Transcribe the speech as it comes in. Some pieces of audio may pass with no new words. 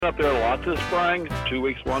Up there a lot this spring, 2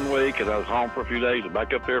 weeks, 1 week, and I was home for a few days and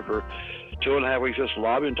back up there for 2.5 weeks just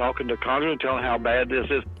lobbying, talking to Congress and telling how bad this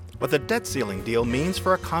is. What the debt ceiling deal means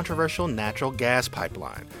for a controversial natural gas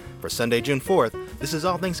pipeline. For Sunday, June 4th, this is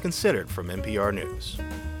All Things Considered from NPR News.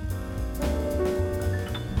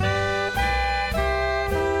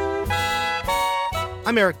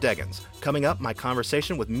 I'm Eric Deggans. Coming up, my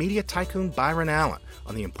conversation with media tycoon Byron Allen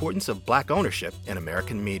on the importance of black ownership in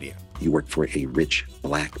American media. You work for a rich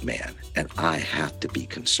black man, and I have to be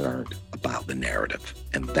concerned about the narrative.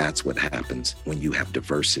 And that's what happens when you have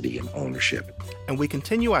diversity in ownership. And we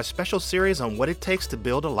continue our special series on what it takes to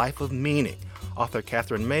build a life of meaning. Author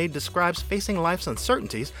Catherine May describes facing life's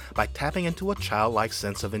uncertainties by tapping into a childlike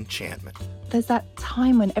sense of enchantment. There's that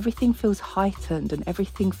time when everything feels heightened and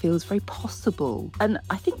everything feels very possible. And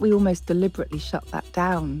I think we almost deliberately shut that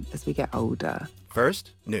down as we get older.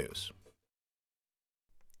 First, news.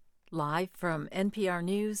 Live from NPR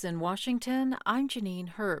News in Washington, I'm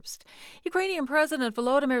Janine Herbst. Ukrainian President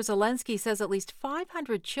Volodymyr Zelensky says at least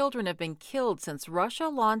 500 children have been killed since Russia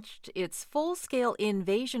launched its full-scale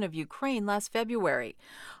invasion of Ukraine last February.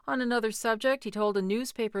 On another subject, he told a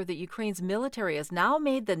newspaper that Ukraine's military has now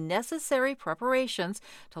made the necessary preparations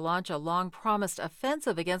to launch a long-promised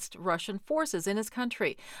offensive against Russian forces in his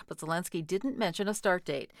country. But Zelensky didn't mention a start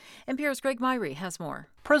date. NPR's Greg Myrie has more.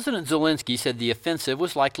 President Zelensky said the offensive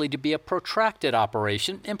was likely to be a protracted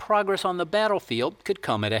operation and progress on the battlefield could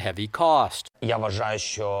come at a heavy cost. But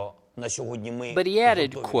he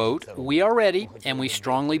added, quote, "We are ready and we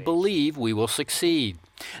strongly believe we will succeed."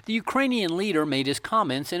 The Ukrainian leader made his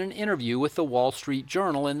comments in an interview with the Wall Street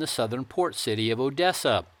Journal in the southern port city of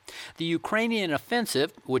Odessa. The Ukrainian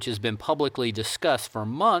offensive, which has been publicly discussed for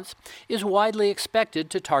months, is widely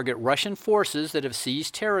expected to target Russian forces that have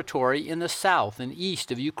seized territory in the south and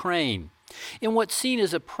east of Ukraine. In what's seen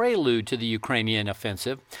as a prelude to the Ukrainian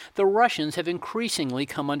offensive, the Russians have increasingly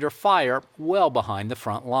come under fire well behind the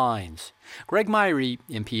front lines. Greg Myrie,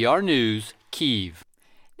 NPR News, Kyiv.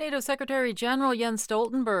 NATO Secretary General Jens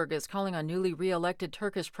Stoltenberg is calling on newly re-elected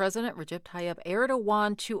Turkish President Recep Tayyip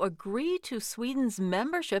Erdogan to agree to Sweden's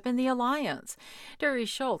membership in the alliance. Darius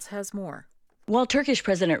Schultz has more. While Turkish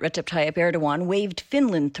President Recep Tayyip Erdogan waved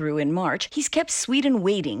Finland through in March, he's kept Sweden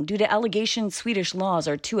waiting due to allegations Swedish laws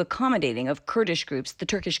are too accommodating of Kurdish groups the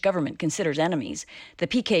Turkish government considers enemies. The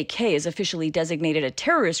PKK is officially designated a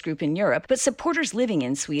terrorist group in Europe, but supporters living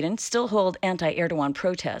in Sweden still hold anti-Erdogan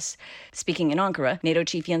protests. Speaking in Ankara, NATO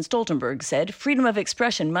chief Jens Stoltenberg said freedom of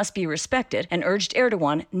expression must be respected and urged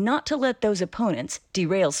Erdogan not to let those opponents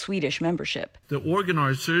derail Swedish membership. The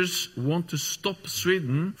organizers want to stop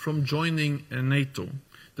Sweden from joining NATO.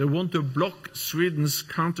 They want to block Sweden's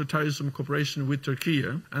counter-terrorism cooperation with Turkey,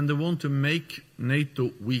 and they want to make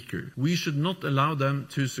NATO weaker. We should not allow them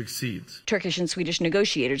to succeed. Turkish and Swedish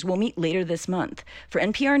negotiators will meet later this month. For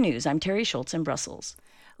NPR News, I'm Terry Schultz in Brussels.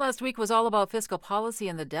 Last week was all about fiscal policy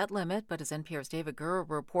and the debt limit, but as NPR's David Gura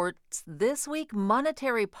reports, this week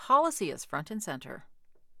monetary policy is front and center.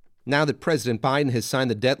 Now that President Biden has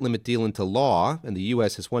signed the debt limit deal into law and the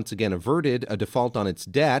U.S. has once again averted a default on its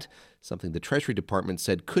debt, something the Treasury Department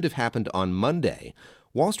said could have happened on Monday,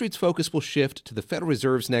 Wall Street's focus will shift to the Federal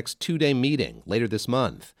Reserve's next two-day meeting later this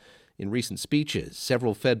month. In recent speeches,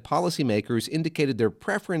 several Fed policymakers indicated their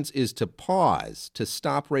preference is to pause, to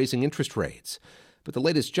stop raising interest rates. But the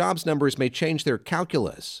latest jobs numbers may change their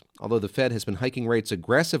calculus. Although the Fed has been hiking rates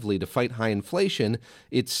aggressively to fight high inflation,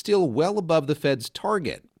 it's still well above the Fed's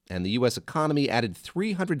target. And the U.S. economy added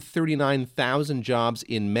 339,000 jobs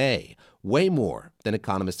in May, way more than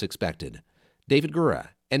economists expected. David Gura,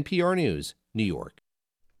 NPR News, New York.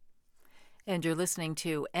 And you're listening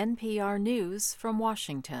to NPR News from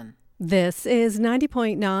Washington. This is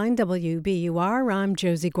 90.9 WBUR. I'm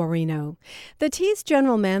Josie Guarino. The T's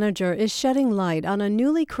general manager is shedding light on a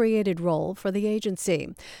newly created role for the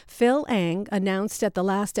agency. Phil Eng announced at the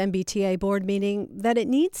last MBTA board meeting that it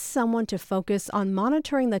needs someone to focus on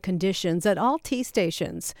monitoring the conditions at all T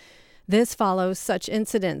stations. This follows such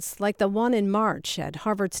incidents like the one in March at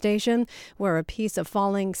Harvard Station, where a piece of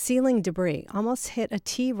falling ceiling debris almost hit a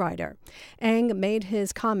T rider. Eng made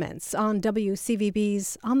his comments on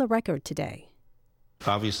WCVB's On the Record today.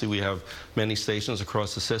 Obviously, we have many stations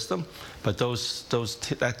across the system, but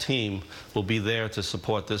that team will be there to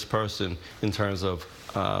support this person in terms of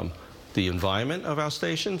the environment of our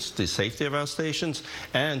stations, the safety of our stations,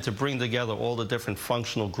 and to bring together all the different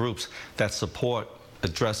functional groups that support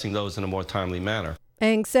addressing those in a more timely manner.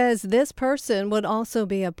 Eng says this person would also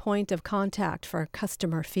be a point of contact for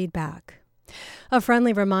customer feedback. A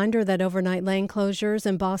friendly reminder that overnight lane closures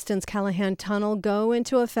in Boston's Callahan Tunnel go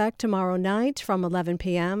into effect tomorrow night from 11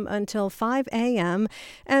 p.m. until 5 a.m.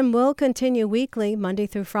 and will continue weekly Monday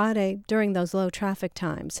through Friday during those low traffic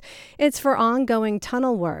times. It's for ongoing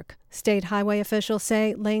tunnel work. State highway officials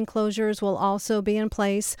say lane closures will also be in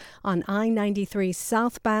place on I-93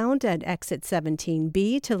 southbound at exit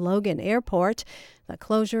 17B to Logan Airport. The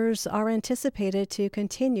closures are anticipated to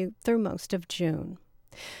continue through most of June.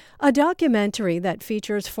 A documentary that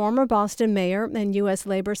features former Boston Mayor and U.S.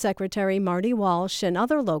 Labor Secretary Marty Walsh and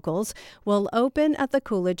other locals will open at the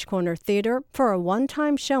Coolidge Corner Theater for a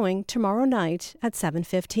one-time showing tomorrow night at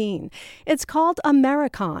 7:15. It's called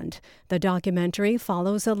Americond. The documentary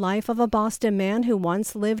follows the life of a Boston man who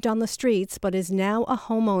once lived on the streets but is now a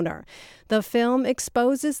homeowner. The film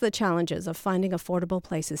exposes the challenges of finding affordable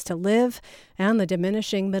places to live and the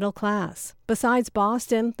diminishing middle class. Besides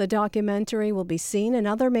Boston, the documentary will be seen in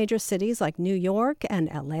other major cities like New York and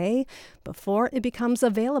LA before it becomes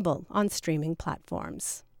available on streaming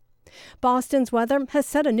platforms. Boston's weather has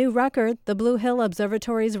set a new record. The Blue Hill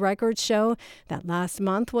Observatory's records show that last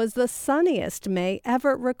month was the sunniest May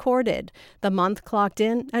ever recorded. The month clocked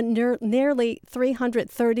in at nearly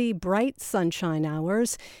 330 bright sunshine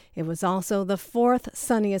hours. It was also the fourth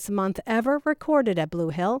sunniest month ever recorded at Blue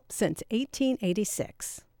Hill since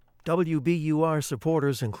 1886. WBUR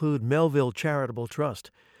supporters include Melville Charitable Trust,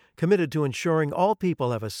 committed to ensuring all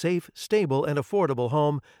people have a safe, stable, and affordable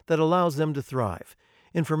home that allows them to thrive.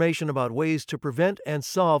 Information about ways to prevent and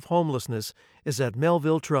solve homelessness is at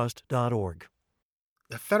melvilletrust.org.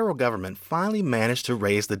 The federal government finally managed to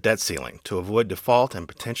raise the debt ceiling to avoid default and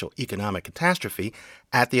potential economic catastrophe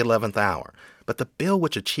at the 11th hour. But the bill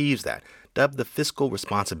which achieves that, dubbed the Fiscal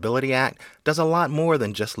Responsibility Act, does a lot more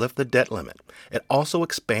than just lift the debt limit. It also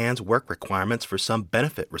expands work requirements for some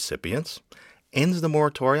benefit recipients, ends the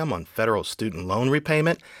moratorium on federal student loan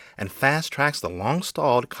repayment, and fast-tracks the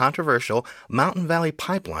long-stalled, controversial Mountain Valley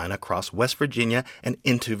Pipeline across West Virginia and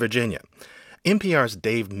into Virginia. NPR's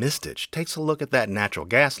Dave Mistich takes a look at that natural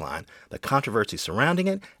gas line, the controversy surrounding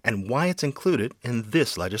it, and why it's included in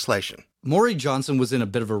this legislation. Maury Johnson was in a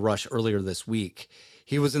bit of a rush earlier this week.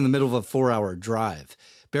 He was in the middle of a 4-hour drive,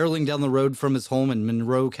 barreling down the road from his home in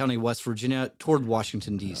Monroe County, West Virginia, toward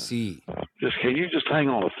Washington, D.C. Can you just hang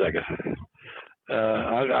on a second?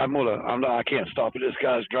 I can't stop at this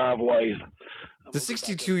guy's driveway. The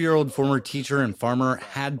 62-year-old former teacher and farmer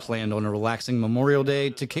had planned on a relaxing Memorial Day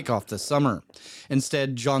to kick off the summer.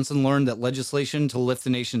 Instead, Johnson learned that legislation to lift the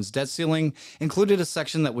nation's debt ceiling included a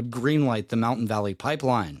section that would greenlight the Mountain Valley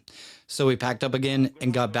Pipeline. So he packed up again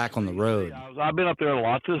and got back on the road. I've been up there a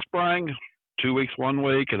lot this spring, 2 weeks, 1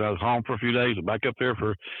 week, and I was home for a few days. I'm back up there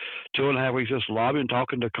for 2.5 weeks, just lobbying,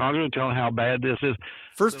 talking to Congress and telling how bad this is.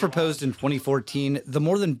 First proposed in 2014, the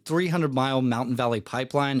more than 300-mile Mountain Valley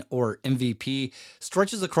Pipeline, or MVP,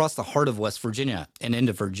 stretches across the heart of West Virginia and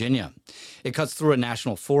into Virginia. It cuts through a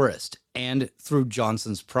national forest and through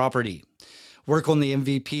Johnson's property. Work on the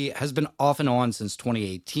MVP has been off and on since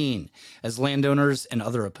 2018, as landowners and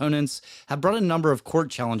other opponents have brought a number of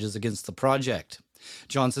court challenges against the project.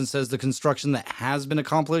 Johnson says the construction that has been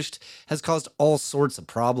accomplished has caused all sorts of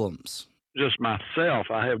problems. Just myself,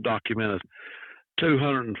 I have documented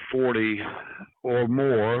 240 or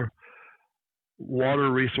more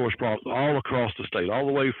water resource problems all across the state, all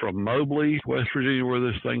the way from Mobley, West Virginia, where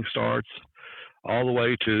this thing starts, all the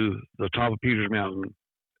way to the top of Peters Mountain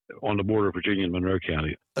on the border of Virginia and Monroe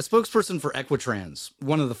County. A spokesperson for Equitrans,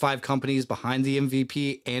 one of the 5 companies behind the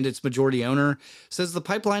MVP and its majority owner, says the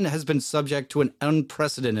pipeline has been subject to an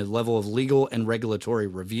unprecedented level of legal and regulatory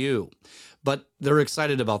review. But they're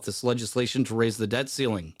excited about this legislation to raise the debt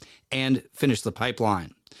ceiling and finish the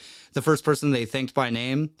pipeline. The first person they thanked by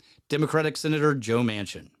name, Democratic Senator Joe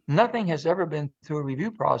Manchin. Nothing has ever been through a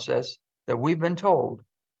review process that we've been told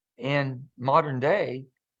in modern day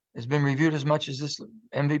has been reviewed as much as this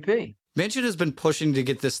MVP. Manchin has been pushing to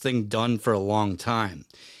get this thing done for a long time.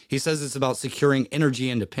 He says it's about securing energy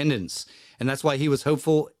independence, and that's why he was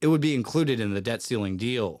hopeful it would be included in the debt ceiling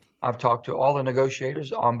deal. I've talked to all the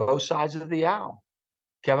negotiators on both sides of the aisle,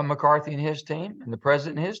 Kevin McCarthy and his team, and the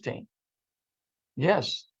president and his team.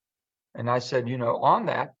 Yes. And I said, on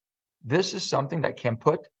that, this is something that can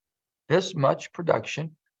put this much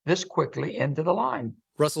production this quickly into the line.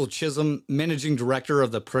 Russell Chisholm, managing director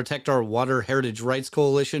of the Protect Our Water Heritage Rights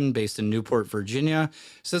Coalition based in Newport, Virginia,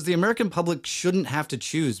 says the American public shouldn't have to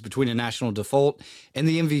choose between a national default and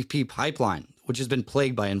the MVP pipeline, which has been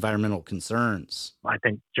plagued by environmental concerns. I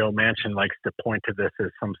think Joe Manchin likes to point to this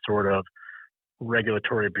as some sort of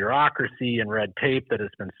regulatory bureaucracy and red tape that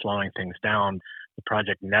has been slowing things down. The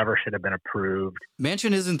project never should have been approved.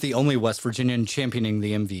 Manchin isn't the only West Virginian championing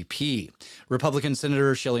the MVP. Republican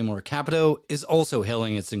Senator Shelley Moore Capito is also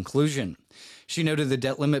hailing its inclusion. She noted the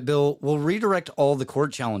debt limit bill will redirect all the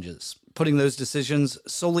court challenges, putting those decisions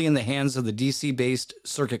solely in the hands of the D.C.-based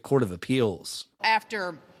Circuit Court of Appeals.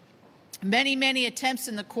 After many attempts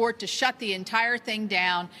in the court to shut the entire thing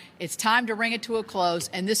down, it's time to bring it to a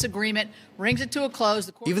close, and this agreement brings it to a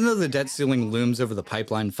close. Even though the debt ceiling looms over the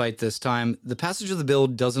pipeline fight this time, the passage of the bill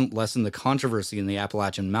doesn't lessen the controversy in the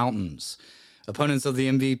Appalachian Mountains. Opponents of the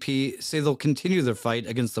MVP say they'll continue their fight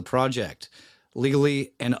against the project,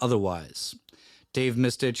 legally and otherwise. Dave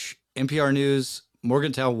Mistich, NPR News,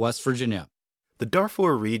 Morgantown, West Virginia. The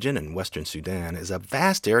Darfur region in western Sudan is a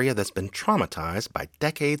vast area that's been traumatized by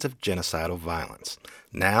decades of genocidal violence.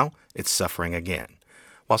 Now it's suffering again.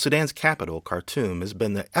 While Sudan's capital, Khartoum, has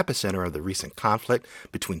been the epicenter of the recent conflict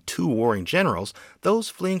between two warring generals, those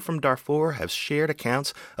fleeing from Darfur have shared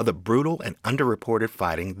accounts of the brutal and underreported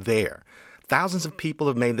fighting there. Thousands of people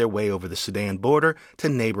have made their way over the Sudan border to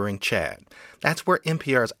neighboring Chad. That's where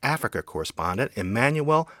NPR's Africa correspondent,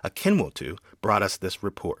 Emmanuel Akinwotu, brought us this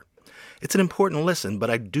report. It's an important listen, but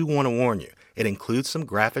I do want to warn you, it includes some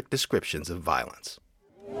graphic descriptions of violence.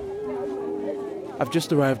 I've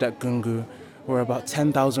just arrived at Gungu, where about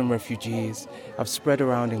 10,000 refugees have spread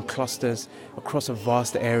around in clusters across a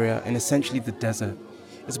vast area in essentially the desert.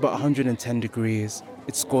 It's about 110 degrees.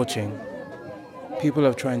 It's scorching. People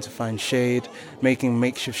are trying to find shade, making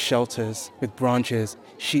makeshift shelters with branches,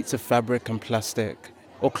 sheets of fabric and plastic,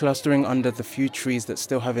 or clustering under the few trees that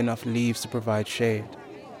still have enough leaves to provide shade.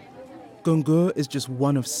 Gungur is just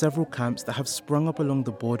one of several camps that have sprung up along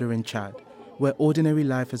the border in Chad, where ordinary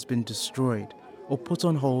life has been destroyed or put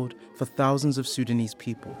on hold for thousands of Sudanese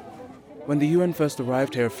people. When the UN first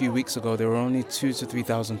arrived here a few weeks ago, there were only 2,000 to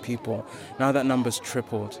 3,000 people. Now that number's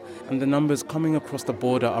tripled, and the numbers coming across the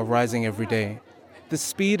border are rising every day. The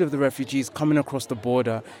speed of the refugees coming across the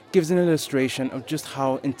border gives an illustration of just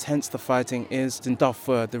how intense the fighting is in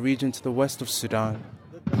Darfur, the region to the west of Sudan.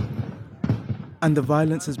 And the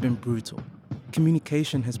violence has been brutal.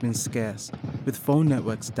 Communication has been scarce, with phone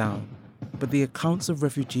networks down. But the accounts of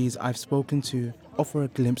refugees I've spoken to offer a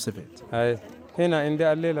glimpse of it.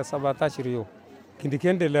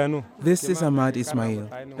 This is Ahmad Ismail,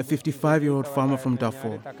 a 55-year-old farmer from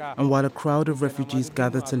Darfur, and while a crowd of refugees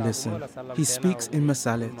gather to listen, he speaks in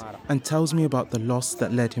Masalit and tells me about the loss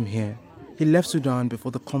that led him here. He left Sudan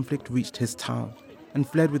before the conflict reached his town and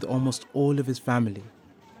fled with almost all of his family,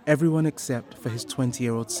 everyone except for his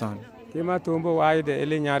 20-year-old son.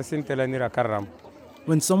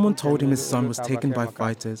 When someone told him his son was taken by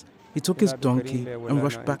fighters, he took his donkey and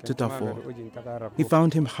rushed back to Darfur. He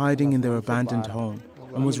found him hiding in their abandoned home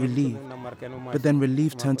and was relieved. But then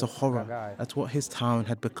relief turned to horror at what his town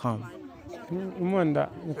had become.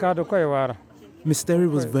 Mysteri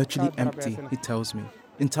was virtually empty, he tells me.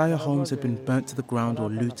 Entire homes had been burnt to the ground or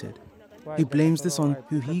looted. He blames this on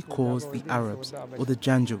who he calls the Arabs, or the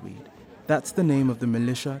Janjaweed. That's the name of the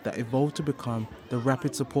militia that evolved to become the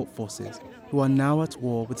Rapid Support Forces, who are now at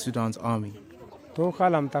war with Sudan's army. In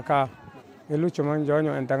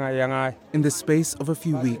the space of a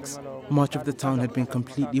few weeks, much of the town had been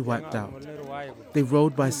completely wiped out. They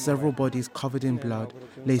rode by several bodies covered in blood,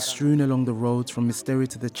 lay strewn along the roads from Mysteri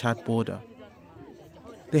to the Chad border.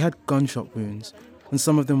 They had gunshot wounds, and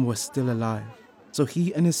some of them were still alive. So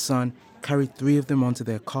he and his son carried 3 of them onto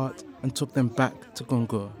their cart and took them back to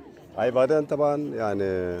Gungur.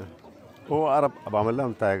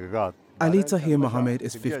 Ali Tahir Mohammed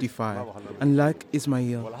is 55, and like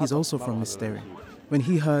Ismail, he's also from Mysteri. When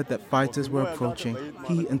he heard that fighters were approaching,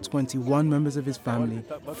 he and 21 members of his family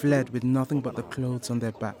fled with nothing but the clothes on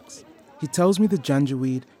their backs. He tells me the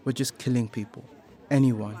Janjaweed were just killing people,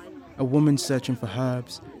 anyone, a woman searching for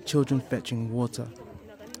herbs, children fetching water.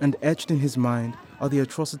 And etched in his mind are the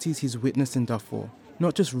atrocities he's witnessed in Darfur,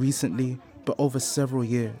 not just recently, but over several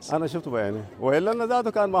years.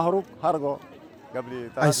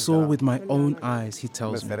 I saw with my own eyes, he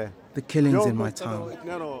tells me, the killings in my town.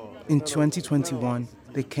 In 2021,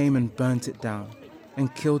 they came and burnt it down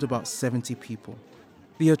and killed about 70 people.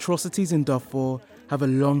 The atrocities in Darfur have a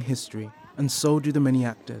long history, and so do the many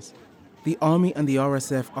actors. The army and the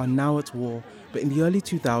RSF are now at war, but in the early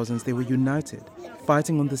 2000s they were united,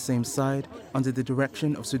 fighting on the same side under the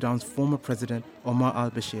direction of Sudan's former president Omar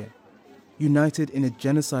al-Bashir, united in a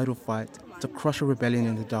genocidal fight to crush a rebellion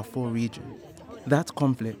in the Darfur region. That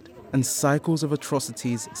conflict and cycles of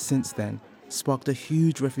atrocities since then sparked a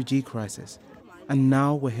huge refugee crisis, and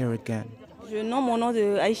now we're here again. Je nomme mon nom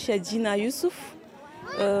de Aïcha Djina Youssouf,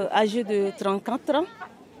 âgée de 34 ans.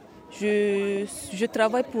 Je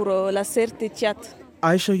travaille pour la Sœur Tchad.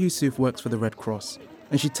 Aisha Yusuf works for the Red Cross,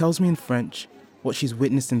 and she tells me in French what she's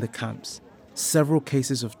witnessed in the camps. Several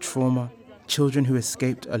cases of trauma, children who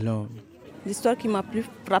escaped alone. L'histoire qui m'a plus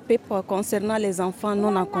frappée concernant les enfants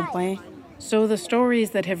non accompagnés. So the stories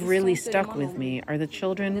that have really stuck with me are the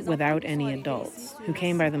children without any adults, who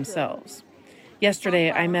came by themselves.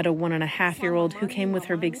 Yesterday, I met a 1.5-year-old who came with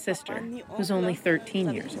her big sister, who's only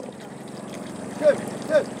 13 years old.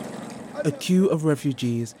 A queue of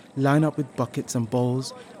refugees line up with buckets and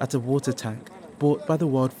bowls at a water tank bought by the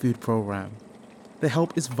World Food Programme. The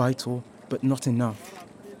help is vital, but not enough.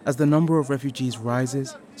 As the number of refugees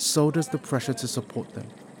rises, so does the pressure to support them.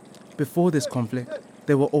 Before this conflict,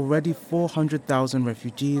 there were already 400,000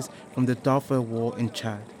 refugees from the Darfur War in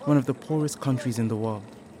Chad, one of the poorest countries in the world.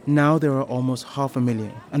 Now there are almost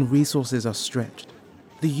 500,000, and resources are stretched.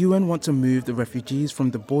 The UN want to move the refugees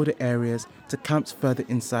from the border areas to camps further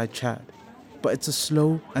inside Chad, but it's a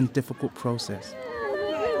slow and difficult process.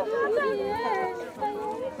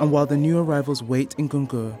 And while the new arrivals wait in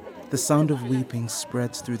Gungur, the sound of weeping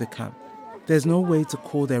spreads through the camp. There's no way to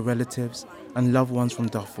call their relatives and loved ones from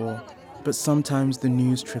Darfur, but sometimes the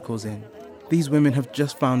news trickles in. These women have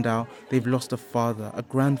just found out they've lost a father, a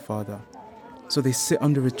grandfather, so they sit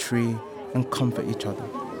under a tree and comfort each other.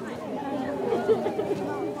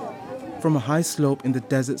 From a high slope in the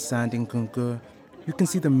desert sand in Gungur, you can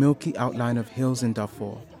see the milky outline of hills in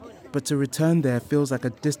Darfur, but to return there feels like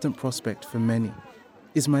a distant prospect for many.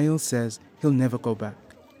 Ismail says he'll never go back.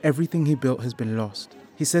 Everything he built has been lost.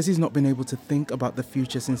 He says he's not been able to think about the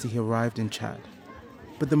future since he arrived in Chad.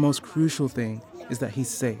 But the most crucial thing is that he's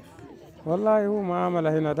safe.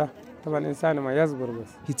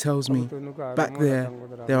 He tells me, back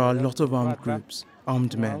there are a lot of armed groups,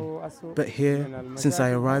 armed men. But here, since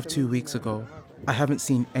I arrived 2 weeks ago, I haven't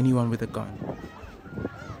seen anyone with a gun.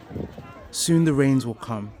 Soon the rains will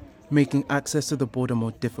come, making access to the border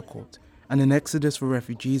more difficult, and an exodus for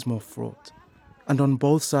refugees more fraught. And on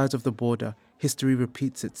both sides of the border, history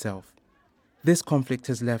repeats itself. This conflict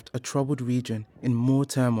has left a troubled region in more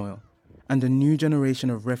turmoil, and a new generation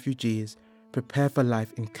of refugees prepare for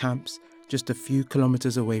life in camps just a few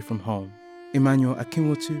kilometers away from home. Emmanuel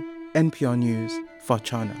Akinwotu, NPR News,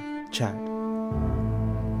 Farchana, Chad.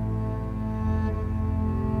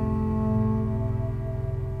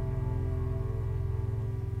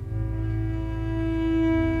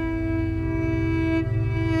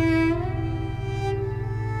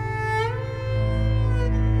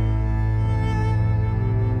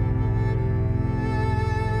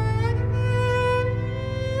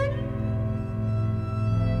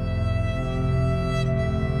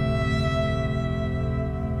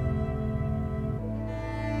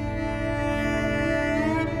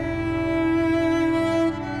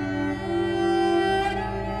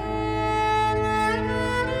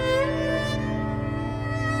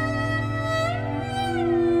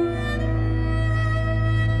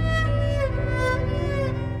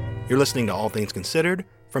 You're listening to All Things Considered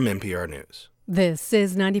from NPR News. This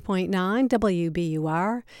is 90.9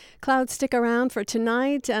 WBUR. Clouds stick around for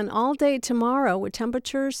tonight and all day tomorrow with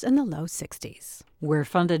temperatures in the low 60s. We're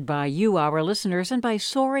funded by you, our listeners, and by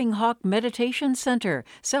Soaring Hawk Meditation Center,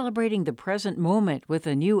 celebrating the present moment with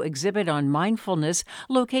a new exhibit on mindfulness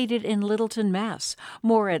located in Littleton, Mass.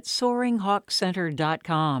 More at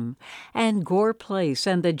SoaringHawkCenter.com. And Gore Place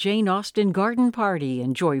and the Jane Austen Garden Party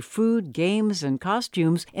enjoy food, games, and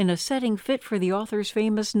costumes in a setting fit for the author's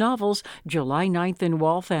famous novels, July 9th in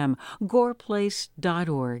Waltham.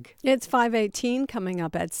 GorePlace.org. It's 5:18 coming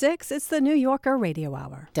up at 6. It's the New Yorker Radio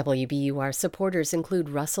Hour. WBUR supporters include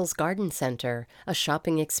Russell's Garden Center, a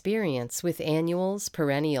shopping experience with annuals,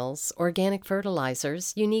 perennials, organic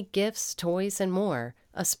fertilizers, unique gifts, toys, and more.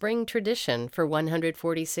 A spring tradition for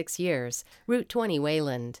 146 years. Route 20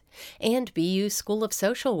 Wayland. And BU School of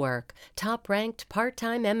Social Work, top-ranked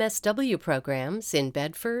part-time MSW programs in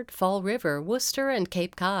Bedford, Fall River, Worcester, and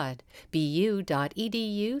Cape Cod.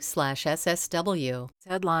 bu.edu/SSW.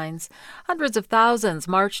 Headlines. Hundreds of thousands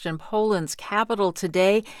marched in Poland's capital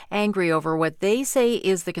today, angry over what they say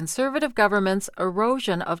is the conservative government's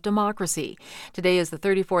erosion of democracy. Today is the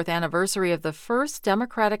 34th anniversary of the first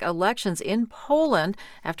democratic elections in Poland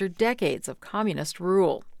after decades of communist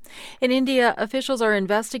rule. In India, officials are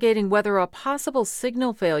investigating whether a possible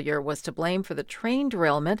signal failure was to blame for the train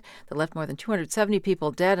derailment that left more than 270 people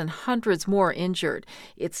dead and hundreds more injured.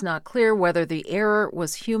 It's not clear whether the error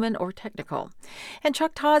was human or technical. And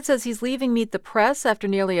Chuck Todd says he's leaving Meet the Press after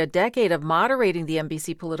nearly a decade of moderating the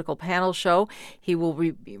NBC political panel show. He will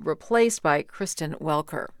be replaced by Kristen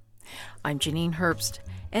Welker. I'm Janine Herbst,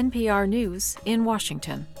 NPR News in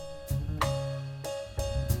Washington.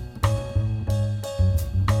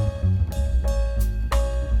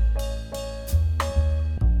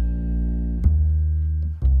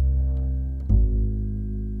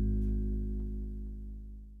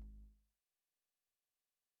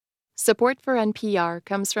 Support for NPR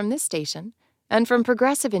comes from this station and from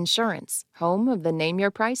Progressive Insurance, home of the Name Your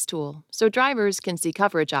Price tool, so drivers can see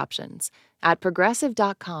coverage options at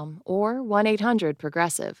progressive.com or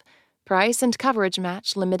 1-800-PROGRESSIVE. Price and coverage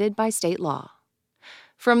match limited by state law.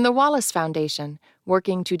 From the Wallace Foundation,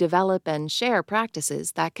 working to develop and share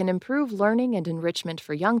practices that can improve learning and enrichment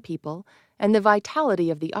for young people and the vitality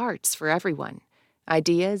of the arts for everyone.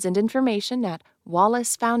 Ideas and information at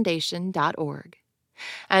wallacefoundation.org.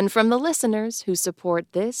 And from the listeners who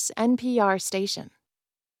support this NPR station.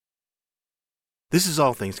 This is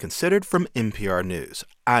All Things Considered from NPR News.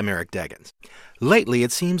 I'm Eric Deggans. Lately,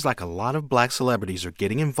 it seems like a lot of black celebrities are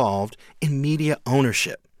getting involved in media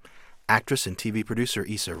ownership. Actress and TV producer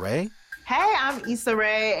Issa Rae. Hey, I'm Issa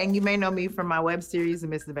Rae, and you may know me from my web series, The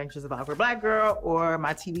Misadventures of Awkward Black Girl, or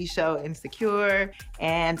my TV show, Insecure,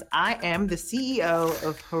 and I am the CEO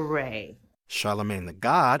of Hooray. Charlamagne the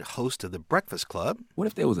God, host of The Breakfast Club. What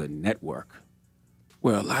if there was a network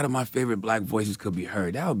where a lot of my favorite black voices could be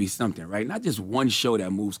heard? That would be something, right? Not just one show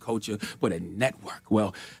that moves culture, but a network.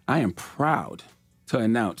 Well, I am proud to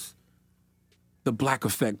announce the Black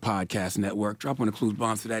Effect Podcast Network. Drop on the clues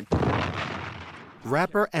bombs for that.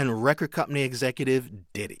 Rapper and record company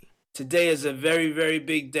executive Diddy. Today is a very, very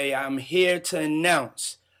big day. I'm here to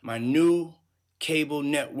announce my new cable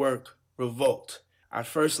network, Revolt. I'd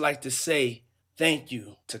first like to say thank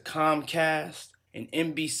you to Comcast and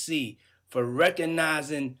NBC for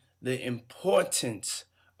recognizing the importance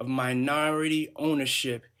of minority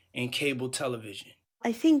ownership in cable television.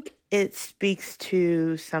 I think it speaks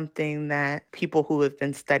to something that people who have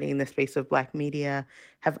been studying the space of Black media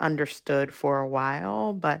have understood for a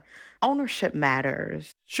while, but ownership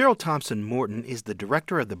matters. Cheryl Thompson Morton is the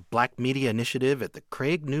director of the Black Media Initiative at the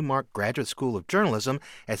Craig Newmark Graduate School of Journalism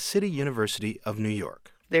at City University of New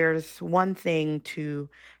York. There's one thing to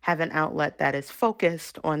have an outlet that is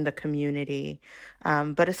focused on the community,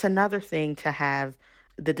 but it's another thing to have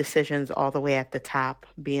the decisions all the way at the top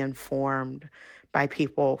be informed by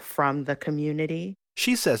people from the community.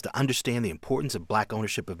 She says to understand the importance of black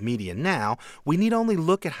ownership of media now, we need only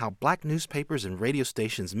look at how black newspapers and radio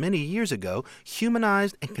stations many years ago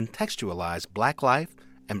humanized and contextualized black life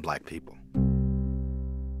and black people.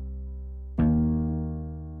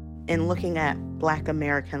 In looking at Black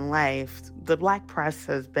American life, the Black press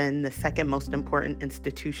has been the second most important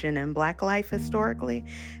institution in Black life historically,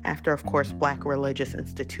 after, of course, Black religious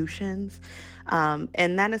institutions.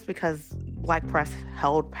 And that is because Black press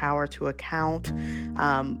held power to account.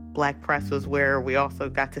 Black press was where we also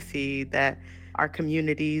got to see that our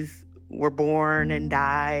communities were born and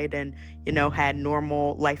died and, had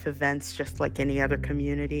normal life events just like any other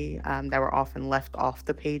community that were often left off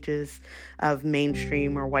the pages of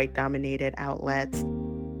mainstream or white-dominated outlets.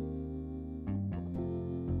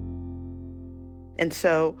 And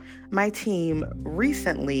so my team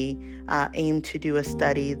recently aimed to do a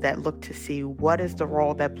study that looked to see what is the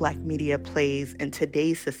role that Black media plays in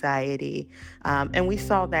today's society. And we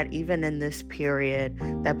saw that even in this period,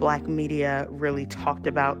 that Black media really talked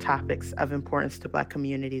about topics of importance to Black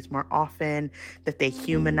communities more often, that they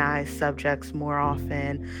humanized subjects more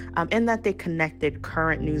often, and that they connected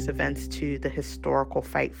current news events to the historical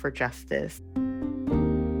fight for justice.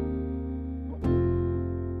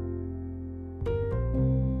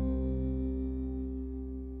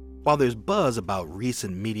 While there's buzz about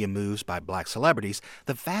recent media moves by black celebrities,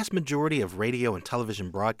 the vast majority of radio and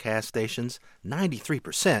television broadcast stations,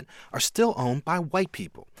 93%, are still owned by white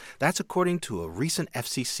people. That's according to a recent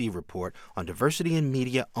FCC report on diversity in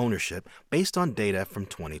media ownership based on data from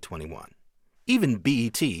 2021. Even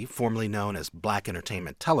BET, formerly known as Black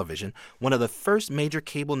Entertainment Television, one of the first major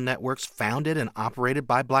cable networks founded and operated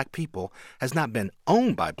by black people, has not been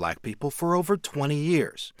owned by black people for over 20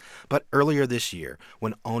 years. But earlier this year,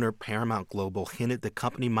 when owner Paramount Global hinted the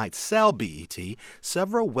company might sell BET,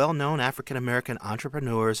 several well-known African-American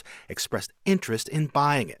entrepreneurs expressed interest in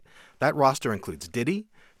buying it. That roster includes Diddy,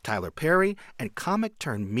 Tyler Perry, and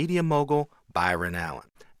comic-turned-media mogul Byron Allen.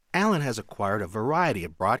 Allen has acquired a variety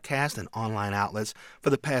of broadcast and online outlets for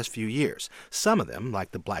the past few years. Some of them,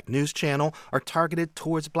 like the Black News Channel, are targeted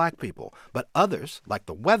towards black people, but others, like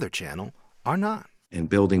the Weather Channel, are not. In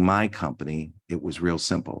building my company, it was real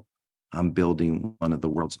simple. I'm building one of the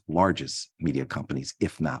world's largest media companies,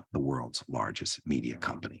 if not the world's largest media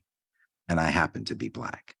company. And I happen to be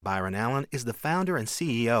black. Byron Allen is the founder and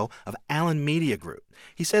CEO of Allen Media Group.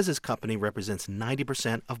 He says his company represents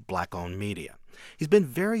 90% of black-owned media. He's been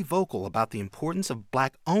very vocal about the importance of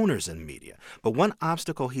black owners in media, but one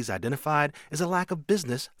obstacle he's identified is a lack of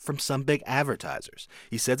business from some big advertisers.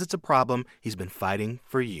 He says it's a problem he's been fighting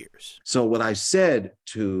for years. So what I said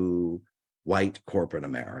to white corporate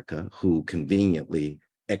America, who conveniently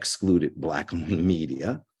excluded Black-owned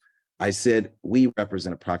media. I said, we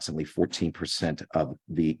represent approximately 14% of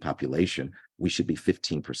the population. We should be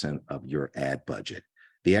 15% of your ad budget.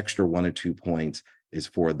 The extra 1 or 2 points is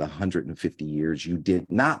for the 150 years you did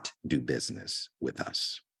not do business with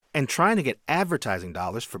us. And trying to get advertising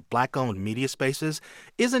dollars for Black-owned media spaces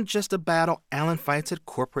isn't just a battle Allen fights at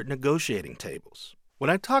corporate negotiating tables. When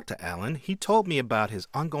I talked to Allen, he told me about his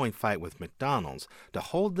ongoing fight with McDonald's to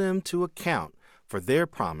hold them to account for their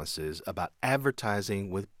promises about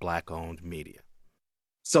advertising with Black-owned media.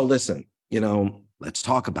 So listen, let's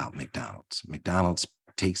talk about McDonald's. McDonald's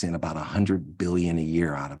takes in about $100 billion a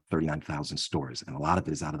year out of 39,000 stores, and a lot of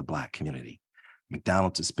it is out of the Black community.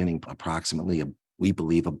 McDonald's is spending approximately, we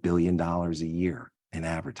believe, $1 billion a year in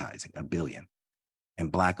advertising, $1 billion.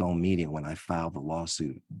 And Black-owned media, when I filed the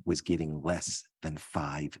lawsuit, was getting less than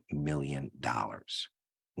 $5 million,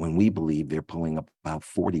 when we believe they're pulling up about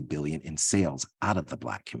 $40 billion in sales out of the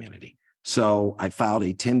Black community. So I filed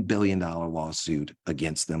a $10 billion lawsuit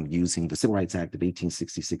against them using the Civil Rights Act of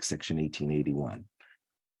 1866, Section 1881.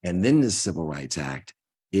 And then the Civil Rights Act,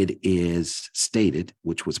 it is stated,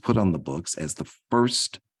 which was put on the books as the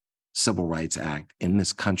first Civil Rights Act in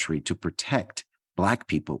this country to protect Black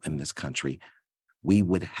people in this country. We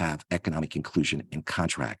would have economic inclusion in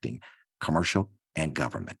contracting, commercial and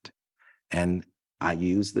government. And I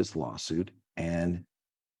used this lawsuit, and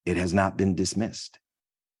it has not been dismissed.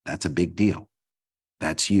 That's a big deal.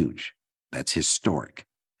 That's huge. That's historic.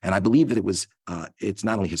 And I believe that it's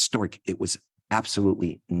not only historic, it was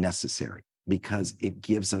absolutely necessary because it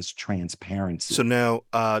gives us transparency. So now,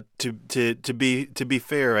 to be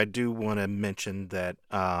fair, I do want to mention that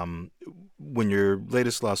when your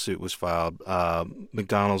latest lawsuit was filed,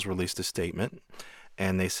 McDonald's released a statement,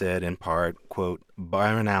 and they said in part, quote,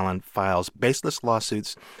 Byron Allen files baseless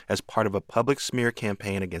lawsuits as part of a public smear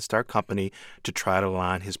campaign against our company to try to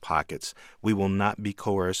line his pockets. We will not be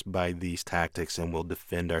coerced by these tactics and will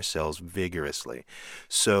defend ourselves vigorously.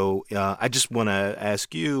 So I just want to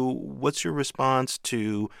ask you, what's your response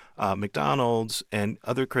to McDonald's and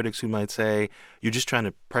other critics who might say you're just trying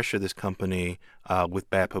to pressure this company with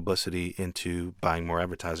bad publicity into buying more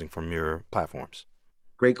advertising from your platforms?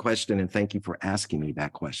 Great question, and thank you for asking me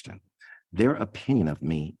that question. Their opinion of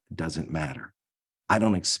me doesn't matter. I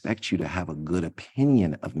don't expect you to have a good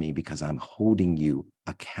opinion of me because I'm holding you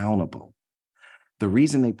accountable. The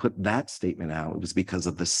reason they put that statement out was because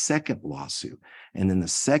of the second lawsuit. And in the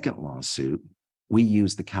second lawsuit, we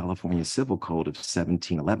use the California Civil Code of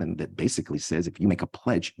 1711 that basically says if you make a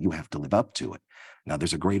pledge, you have to live up to it. Now,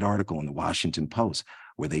 there's a great article in the Washington Post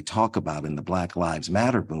where they talk about in the Black Lives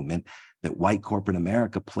Matter movement that white corporate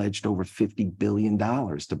America pledged over $50 billion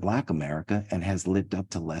to Black America and has lived up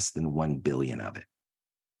to less than $1 billion of it.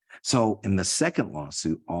 So in the second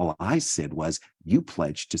lawsuit, all I said was you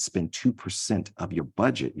pledged to spend 2% of your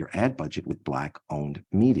budget, your ad budget, with Black-owned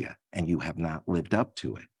media, and you have not lived up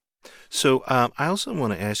to it. So I also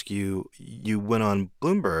want to ask you, you went on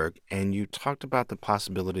Bloomberg and you talked about the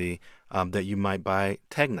possibility that you might buy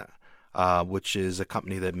Tegna, which is a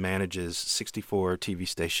company that manages 64 TV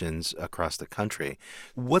stations across the country.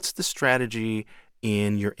 What's the strategy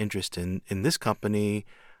in your interest in this company?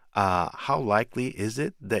 How likely is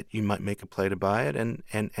it that you might make a play to buy it? And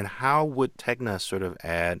how would Tegna sort of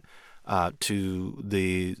add to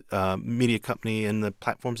the media company and the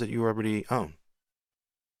platforms that you already own?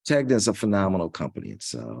 Tegna is a phenomenal company.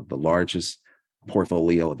 It's the largest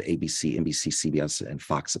portfolio of ABC, NBC, CBS, and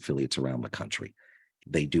Fox affiliates around the country.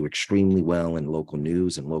 They do extremely well in local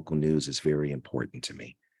news, and local news is very important to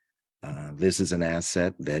me. This is an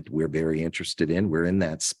asset that we're very interested in. We're in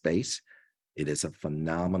that space. It is a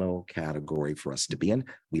phenomenal category for us to be in.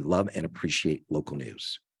 We love and appreciate local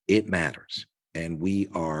news. It matters. And we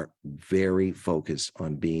are very focused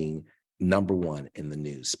on being number one in the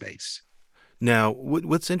news space. Now,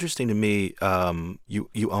 what's interesting to me,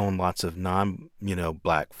 you own lots of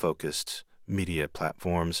Black focused media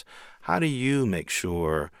platforms. How do you make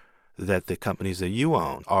sure that the companies that you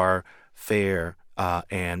own are fair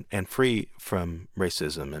and free from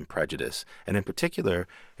racism and prejudice? And in particular,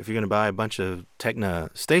 if you're going to buy a bunch of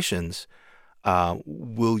Tegna stations,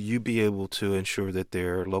 will you be able to ensure that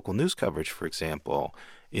their local news coverage, for example,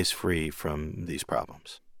 is free from these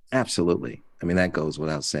problems? Absolutely. I mean, that goes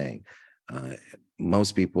without saying.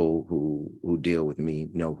 Most people who deal with me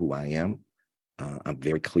know who I am. I'm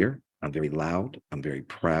very clear. I'm very loud. I'm very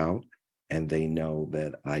proud. And they know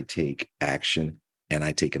that I take action, and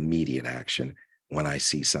I take immediate action when I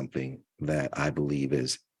see something that I believe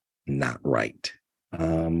is not right.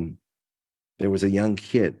 There was a young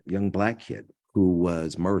Black kid who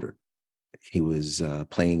was murdered He was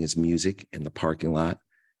playing his music in the parking lot,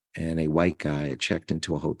 and a white guy had checked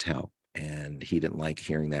into a hotel, and he didn't like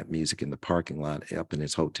hearing that music in the parking lot up in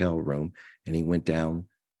his hotel room, and he went down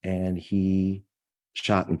and he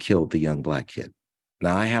shot and killed the young black kid.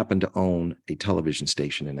 Now, I happen to own a television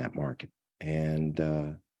station in that market, and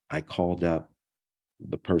I called up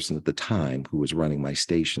the person at the time who was running my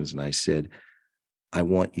stations, and I said, I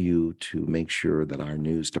want you to make sure that our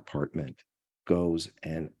news department goes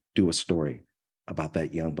and do a story about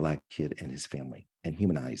that young black kid and his family and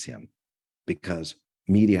humanize him, because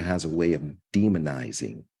media has a way of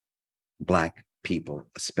demonizing black people,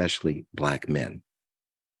 especially black men.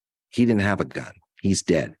 He didn't have a gun. He's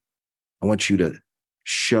dead. I want you to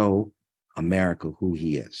show America who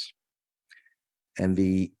he is. And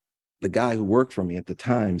the guy who worked for me at the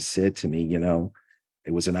time said to me,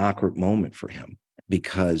 it was an awkward moment for him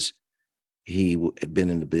because he had been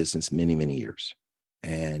in the business many, many years.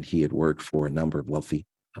 And he had worked for a number of wealthy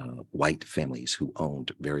white families who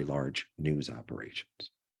owned very large news operations.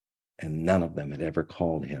 And none of them had ever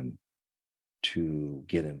called him to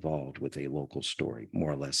get involved with a local story,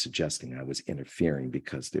 more or less suggesting I was interfering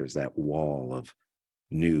because there's that wall of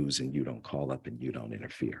news and you don't call up and you don't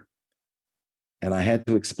interfere. And I had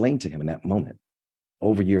to explain to him in that moment,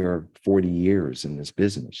 over your 40 years in this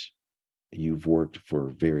business, you've worked for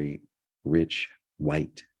very rich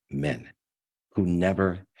white men who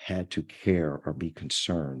never had to care or be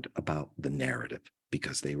concerned about the narrative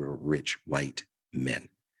because they were rich white men.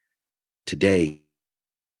 Today,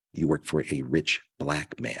 you work for a rich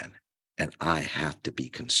black man, and I have to be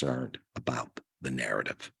concerned about the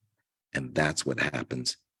narrative. And that's what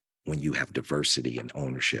happens when you have diversity and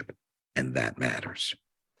ownership, and that matters.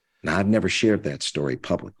 Now, I've never shared that story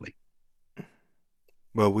publicly.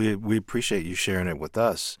 Well, we appreciate you sharing it with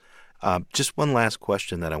us. Just one last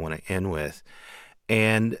question that I want to end with.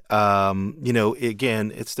 And,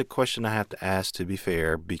 again, it's the question I have to ask, to be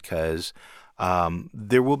fair, because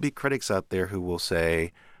there will be critics out there who will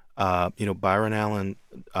say, Byron Allen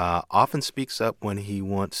often speaks up when he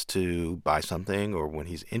wants to buy something or when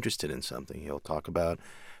he's interested in something. He'll talk about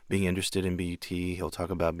being interested in BET. He'll talk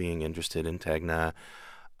about being interested in Tegna,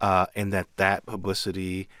 and that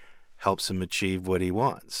publicity helps him achieve what he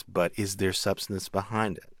wants. But is there substance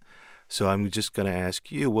behind it? So I'm just going to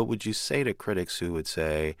ask you, what would you say to critics who would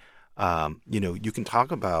say, you can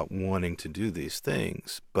talk about wanting to do these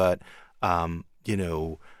things, but,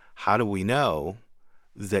 how do we know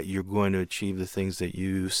that you're going to achieve the things that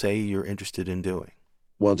you say you're interested in doing?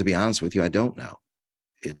 Well, to be honest with you, I don't know.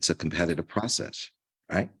 It's a competitive process,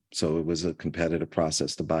 right? So it was a competitive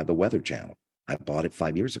process to buy the Weather Channel. I bought it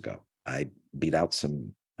 5 years ago. I beat out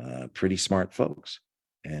some pretty smart folks,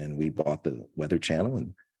 and we bought the Weather Channel,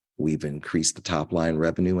 and we've increased the top line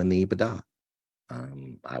revenue and the EBITDA.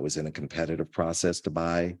 I was in a competitive process to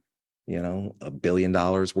buy, $1 billion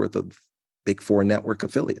worth of Big Four network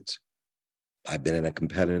affiliates. I've been in a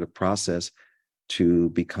competitive process to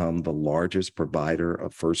become the largest provider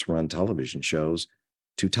of first-run television shows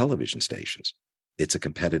to television stations. It's a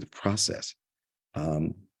competitive process.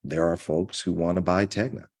 There are folks who want to buy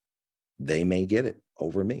Tegna. They may get it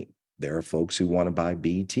over me. There are folks who want to buy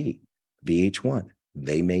BET, VH1.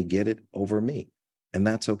 They may get it over me. And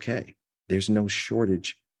that's okay. There's no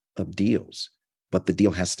shortage of deals, but the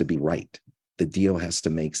deal has to be right. The deal has to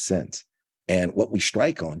make sense. And what we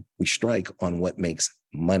strike on what makes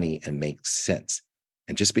money and makes sense.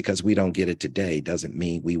 And just because we don't get it today doesn't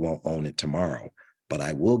mean we won't own it tomorrow. But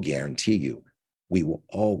I will guarantee you, we will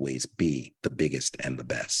always be the biggest and the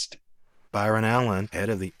best. Byron Allen, head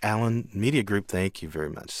of the Allen Media Group, thank you very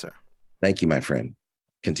much, sir. Thank you, my friend.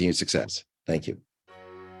 Continued success. Thank you.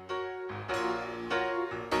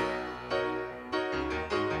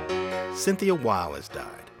 Cynthia Weil has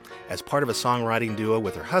died. As part of a songwriting duo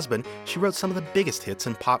with her husband, she wrote some of the biggest hits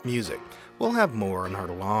in pop music. We'll have more on her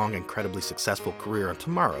long, incredibly successful career on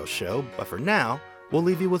tomorrow's show, but for now, we'll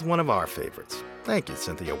leave you with one of our favorites. Thank you,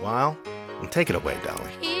 Cynthia Weil. And take it away, Dolly.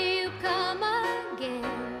 Here you come again,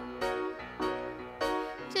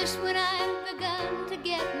 just when I've begun to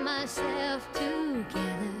get myself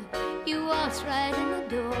together. You waltz right in the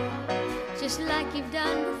door, just like you've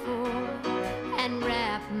done before, and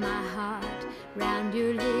wrap my heart round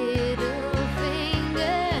your little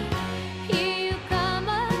finger. Here you come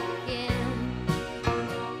again,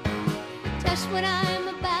 just when I'm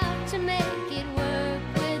about to make it work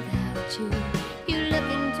without you. You look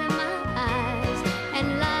into my eyes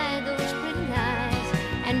and lie those pretty lies,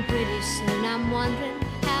 and pretty soon I'm wondering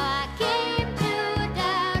how I came to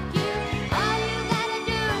doubt you. All you gotta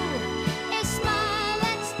do is smile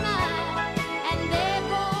and smile, and there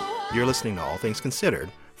go. You're listening to All Things Considered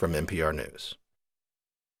from NPR News.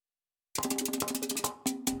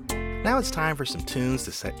 Now it's time for some tunes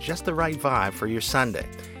to set just the right vibe for your Sunday.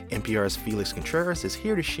 NPR's Felix Contreras is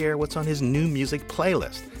here to share what's on his new music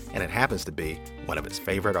playlist, and it happens to be one of his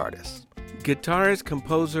favorite artists. Guitarist,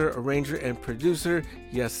 composer, arranger, and producer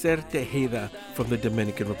Yasser Tejeda from the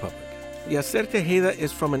Dominican Republic. Yasser Tejeda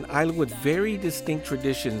is from an island with very distinct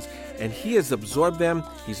traditions, and he has absorbed them,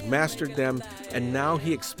 he's mastered them, and now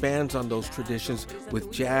he expands on those traditions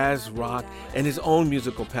with jazz, rock, and his own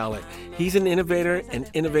musical palette. He's an innovator,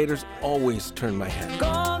 and innovators always turn my head.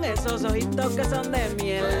 Con esos ojitos que son de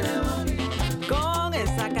miel, con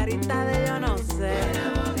esa carita de yo no sé.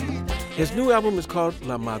 His new album is called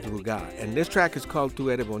La Madrugada, and this track is called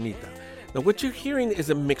Tu Eres Bonita. Now, what you're hearing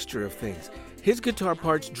is a mixture of things. His guitar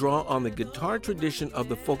parts draw on the guitar tradition of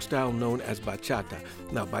the folk style known as bachata.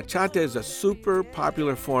 Now, bachata is a super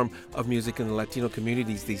popular form of music in the Latino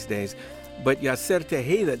communities these days, but Yasser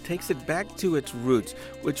Tejeda takes it back to its roots,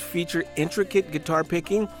 which feature intricate guitar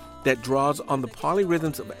picking that draws on the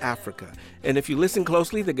polyrhythms of Africa. And if you listen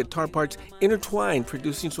closely, the guitar parts intertwine,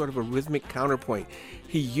 producing sort of a rhythmic counterpoint.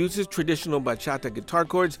 He uses traditional bachata guitar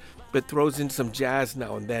chords, but throws in some jazz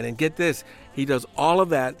now and then. And get this, he does all of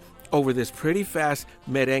that over this pretty fast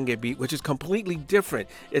merengue beat, which is completely different.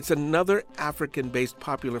 It's another African-based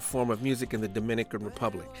popular form of music in the Dominican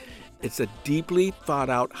Republic. It's a deeply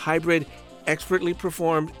thought-out hybrid, expertly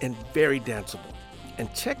performed, and very danceable.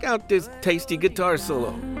 And check out this tasty guitar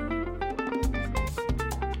solo.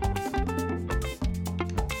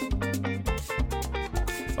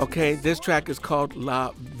 Okay, this track is called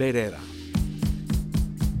La Vereda.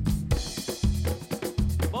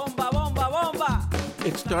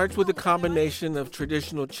 It starts with a combination of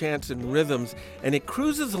traditional chants and rhythms, and it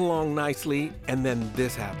cruises along nicely, and then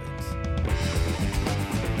this happens.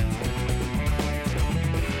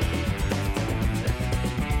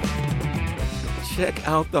 Check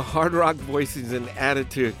out the hard rock voices and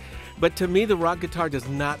attitude. But to me, the rock guitar does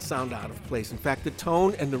not sound out of place. In fact, the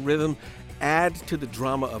tone and the rhythm add to the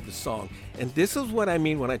drama of the song. And this is what I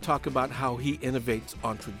mean when I talk about how he innovates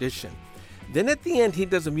on tradition. Then at the end, he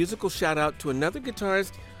does a musical shout out to another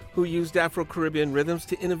guitarist who used Afro-Caribbean rhythms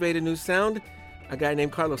to innovate a new sound, a guy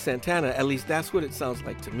named Carlos Santana. At least that's what it sounds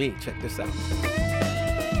like to me. Check this out.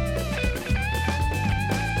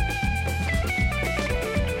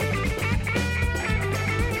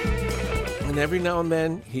 And every now and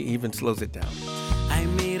then, he even slows it down. Ay,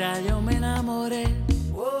 mira, yo me enamoré.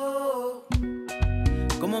 Oh,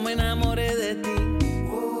 como me enamoré de ti.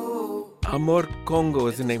 Amor Congo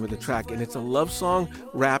is the name of the track, and it's a love song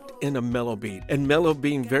wrapped in a mellow beat, and mellow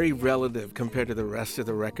being very relative compared to the rest of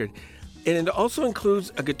the record. And it also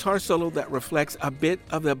includes a guitar solo that reflects a bit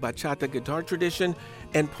of the bachata guitar tradition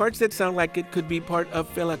and parts that sound like it could be part of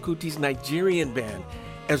Fela Kuti's Nigerian band,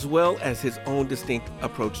 as well as his own distinct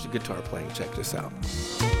approach to guitar playing. Check this out.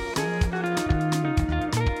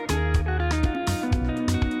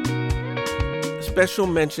 Special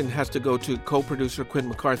mention has to go to co-producer Quinn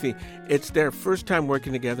McCarthy. It's their first time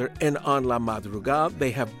working together, and on La Madrugada,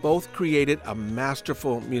 they have both created a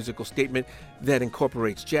masterful musical statement that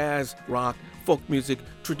incorporates jazz, rock, folk music,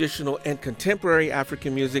 traditional and contemporary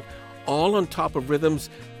African music, all on top of rhythms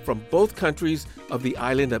from both countries of the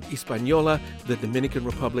island of Hispaniola, the Dominican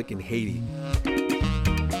Republic, and Haiti.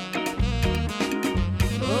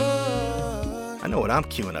 I know what I'm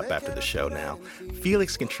queuing up after the show now.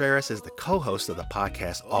 Felix Contreras is the co-host of the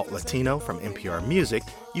podcast Alt Latino from NPR Music.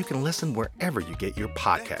 You can listen wherever you get your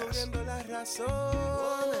podcasts.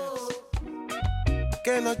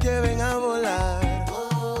 Que nos lleven a volar.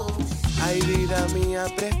 Ay, vida mía,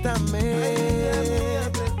 préstame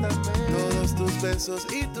todos tus besos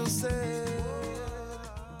y tu ser.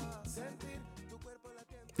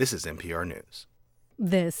 This is NPR News.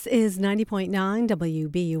 This is 90.9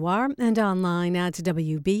 WBUR and online at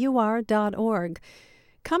WBUR.org.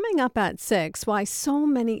 Coming up at 6, why so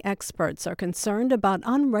many experts are concerned about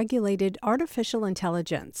unregulated artificial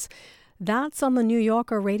intelligence. That's on the New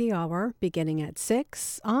Yorker Radio Hour beginning at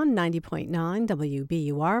 6 on 90.9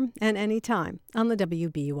 WBUR and anytime on the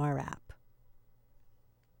WBUR app.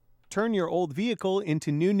 Turn your old vehicle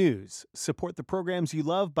into new news. Support the programs you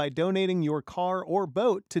love by donating your car or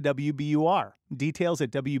boat to WBUR. Details at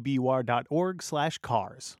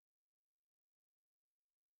WBUR.org/cars.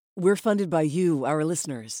 We're funded by you, our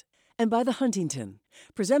listeners, and by The Huntington,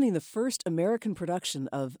 presenting the first American production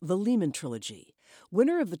of The Lehman Trilogy,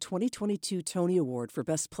 winner of the 2022 Tony Award for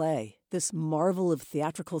Best Play. This marvel of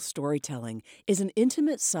theatrical storytelling is an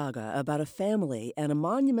intimate saga about a family and a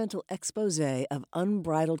monumental exposé of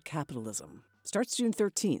unbridled capitalism. Starts June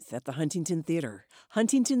 13th at the Huntington Theater,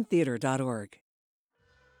 huntingtontheater.org.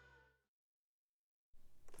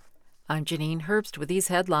 I'm Janine Herbst with these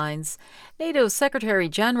headlines. NATO's Secretary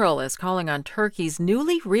General is calling on Turkey's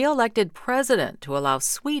newly re-elected president to allow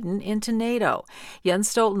Sweden into NATO.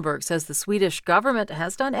 Jens Stoltenberg says the Swedish government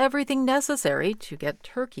has done everything necessary to get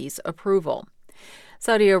Turkey's approval.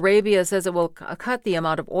 Saudi Arabia says it will cut the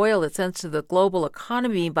amount of oil it sends to the global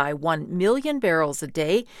economy by 1 million barrels a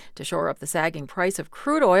day to shore up the sagging price of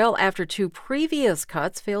crude oil after 2 previous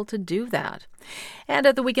cuts failed to do that. And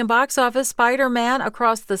at the weekend box office, Spider-Man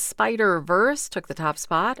Across the Spider-Verse took the top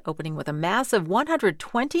spot, opening with a massive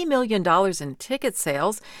 $120 million in ticket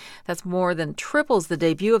sales. That's more than triples the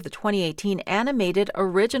debut of the 2018 animated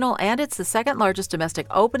original, and it's the second largest domestic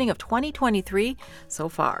opening of 2023 so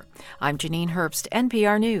far. I'm Janine Herbst,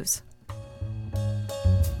 NPR News.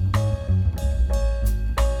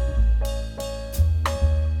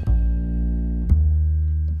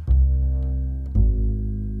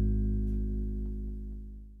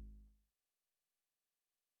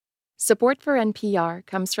 Support for NPR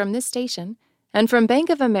comes from this station and from Bank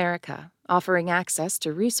of America, offering access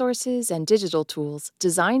to resources and digital tools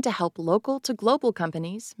designed to help local to global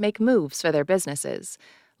companies make moves for their businesses.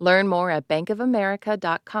 Learn more at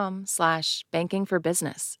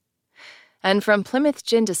bankofamerica.com/bankingforbusiness. And from Plymouth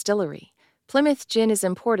Gin Distillery. Plymouth Gin is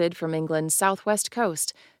imported from England's southwest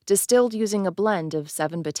coast, distilled using a blend of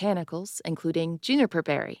 7 botanicals, including juniper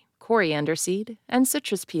berry, coriander seed, and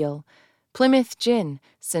citrus peel. Plymouth Gin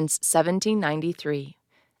since 1793.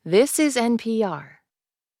 This is NPR.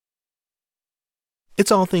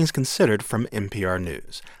 It's All Things Considered from NPR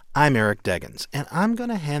News. I'm Eric Deggans, and I'm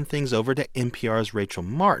going to hand things over to NPR's Rachel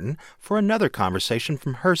Martin for another conversation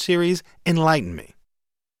from her series, Enlighten Me.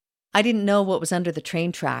 I didn't know what was under the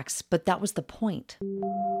train tracks, but that was the point.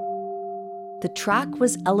 The track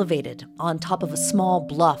was elevated on top of a small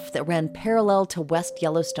bluff that ran parallel to West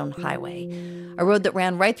Yellowstone Highway, a road that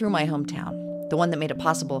ran right through my hometown, the one that made it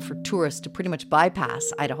possible for tourists to pretty much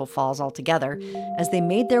bypass Idaho Falls altogether as they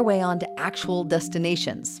made their way on to actual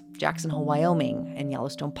destinations, Jackson Hole, Wyoming, and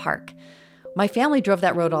Yellowstone Park. My family drove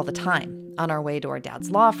that road all the time, on our way to our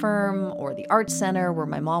dad's law firm, or the arts center where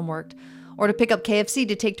my mom worked, or to pick up KFC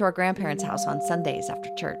to take to our grandparents' house on Sundays after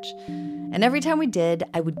church. And every time we did,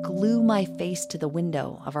 I would glue my face to the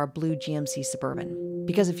window of our blue GMC Suburban,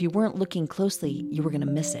 because if you weren't looking closely, you were going to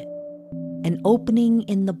miss it. An opening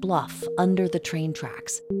in the bluff under the train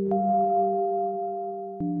tracks.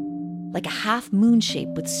 Like a half moon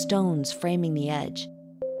shape with stones framing the edge.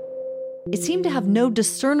 It seemed to have no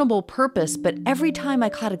discernible purpose, but every time I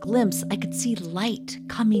caught a glimpse, I could see light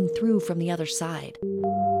coming through from the other side.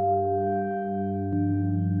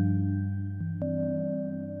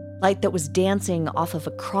 Light that was dancing off of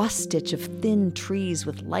a cross-stitch of thin trees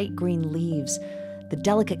with light green leaves, the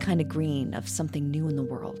delicate kind of green of something new in the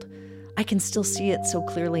world. I can still see it so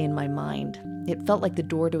clearly in my mind. It felt like the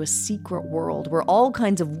door to a secret world where all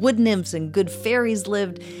kinds of wood nymphs and good fairies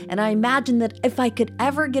lived, and I imagined that if I could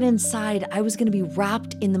ever get inside, I was going to be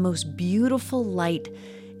wrapped in the most beautiful light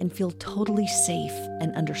and feel totally safe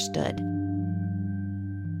and understood.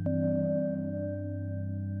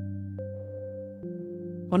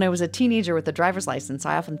 When I was a teenager with a driver's license,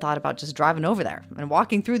 I often thought about just driving over there and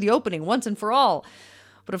walking through the opening once and for all.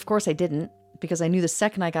 But of course I didn't, because I knew the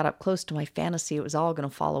second I got up close to my fantasy, it was all going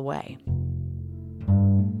to fall away.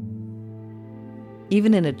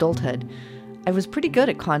 Even in adulthood, I was pretty good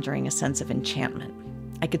at conjuring a sense of enchantment.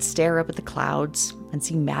 I could stare up at the clouds and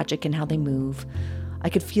see magic in how they move. I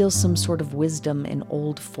could feel some sort of wisdom in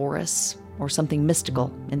old forests, or something mystical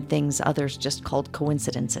in things others just called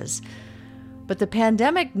coincidences. But the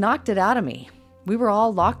pandemic knocked it out of me. We were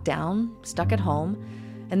all locked down, stuck at home,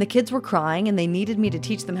 and the kids were crying, and they needed me to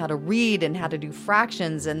teach them how to read and how to do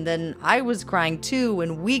fractions, and then I was crying too,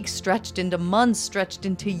 and weeks stretched into months, stretched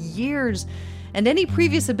into years, and any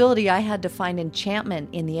previous ability I had to find enchantment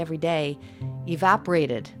in the everyday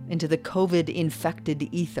evaporated into the COVID-infected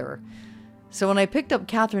ether. So when I picked up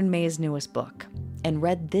Catherine May's newest book and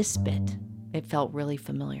read this bit, it felt really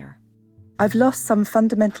familiar. I've lost some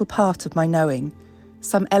fundamental part of my knowing,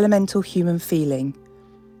 some elemental human feeling.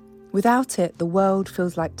 Without it, the world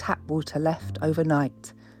feels like tap water left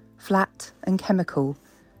overnight, flat and chemical,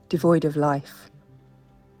 devoid of life.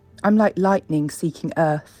 I'm like lightning seeking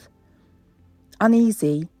earth.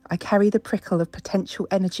 Uneasy, I carry the prickle of potential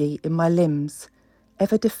energy in my limbs,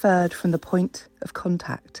 ever deferred from the point of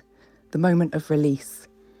contact, the moment of release.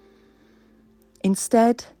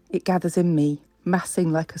 Instead, it gathers in me,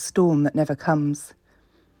 massing like a storm that never comes.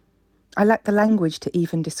 I lack the language to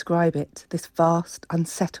even describe it, this vast,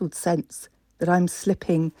 unsettled sense that I'm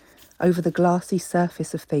slipping over the glassy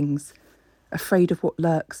surface of things, afraid of what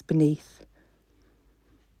lurks beneath.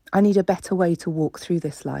 I need a better way to walk through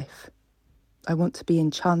this life, I want to be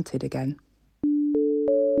enchanted again.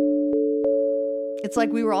 It's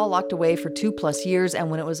like we were all locked away for 2+ years,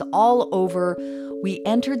 and when it was all over, we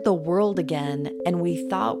entered the world again, and we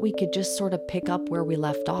thought we could just sort of pick up where we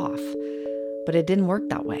left off. But it didn't work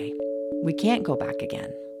that way. We can't go back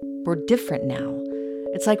again. We're different now.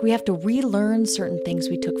 It's like we have to relearn certain things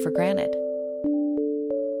we took for granted.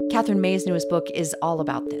 Catherine May's newest book is all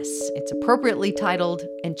about this. It's appropriately titled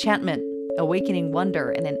Enchantment: Awakening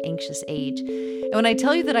Wonder in an Anxious Age. And when I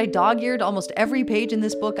tell you that I dog-eared almost every page in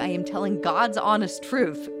this book, I am telling God's honest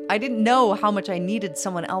truth. I didn't know how much I needed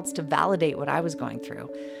someone else to validate what I was going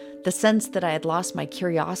through. The sense that I had lost my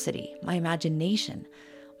curiosity, my imagination,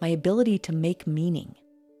 my ability to make meaning.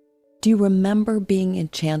 Do you remember being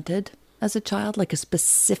enchanted as a child? Like a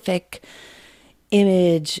specific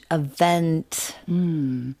image, event,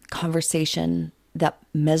 conversation that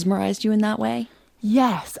mesmerized you in that way?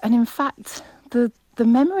 Yes, and in fact, the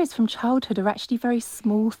memories from childhood are actually very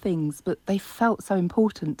small things, but they felt so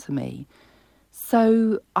important to me.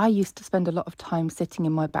 So I used to spend a lot of time sitting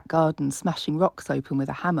in my back garden smashing rocks open with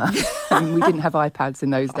a hammer. I mean, we didn't have iPads in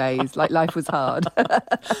those days. Like, life was hard.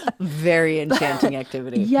 Very enchanting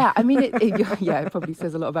activity. Yeah, I mean, it probably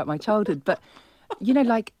says a lot about my childhood. But, you know,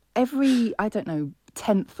 like every,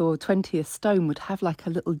 10th or 20th stone would have like a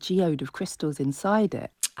little geode of crystals inside it.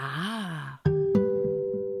 Ah.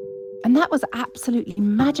 And that was absolutely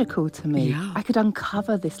magical to me. Yeah. I could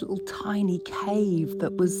uncover this little tiny cave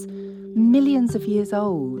that was millions of years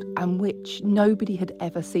old and which nobody had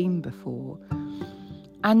ever seen before.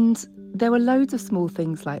 And there were loads of small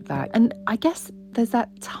things like that. And I guess there's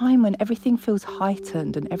that time when everything feels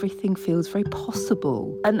heightened and everything feels very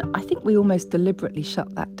possible. And I think we almost deliberately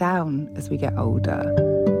shut that down as we get older.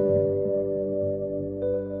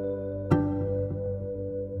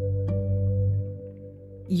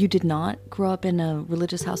 You did not grow up in a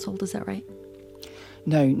religious household, is that right?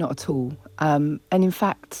 No, not at all. And in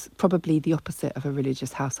fact, probably the opposite of a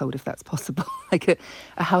religious household, if that's possible. Like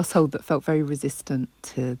a household that felt very resistant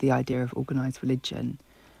to the idea of organised religion.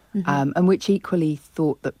 Mm-hmm. And which equally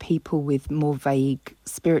thought that people with more vague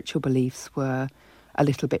spiritual beliefs were a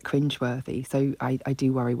little bit cringeworthy. So I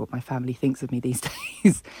do worry what my family thinks of me these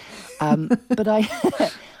days. But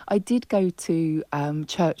I did go to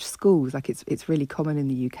church schools. Like it's really common in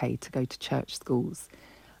the UK to go to church schools.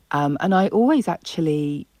 And I always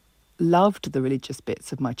actually loved the religious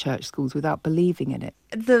bits of my church schools without believing in it.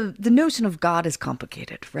 The notion of God is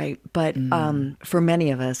complicated, right? But for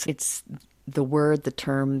many of us, it's the word, the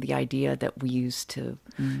term, the idea that we use to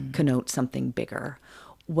connote something bigger.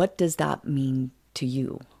 What does that mean to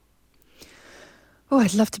you? Oh,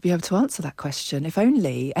 I'd love to be able to answer that question, if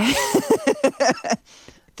only.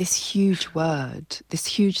 This huge word, this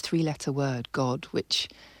huge 3-letter word, God, which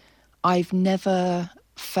I've never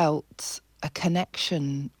felt a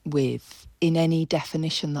connection with in any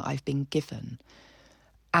definition that I've been given.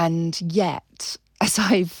 And yet, as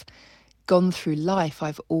I've gone through life,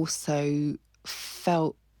 I've also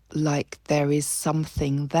felt like there is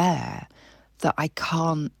something there that I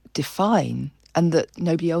can't define and that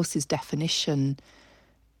nobody else's definition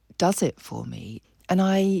does it for me. And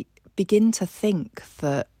I begin to think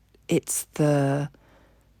that it's the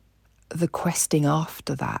questing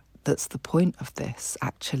after that that's the point of this,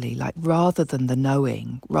 actually. Like, rather than the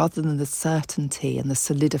knowing, rather than the certainty and the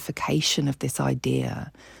solidification of this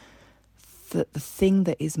idea, that the thing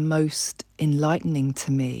that is most enlightening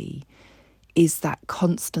to me is that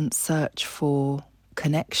constant search for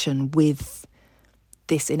connection with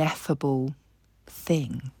this ineffable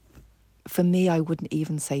thing. For me, I wouldn't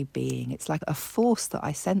even say being. It's like a force that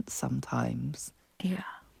I sense sometimes. Yeah.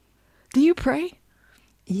 Do you pray?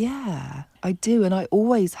 Yeah, I do. And I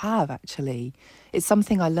always have, actually. It's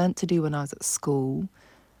something I learnt to do when I was at school.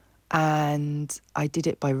 And I did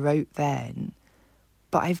it by rote then.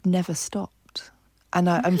 But I've never stopped. And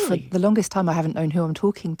for the longest time, I haven't known who I'm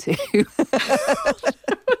talking to.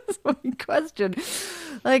 That's my question.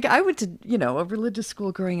 Like, I went to, a religious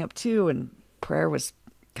school growing up too, and prayer was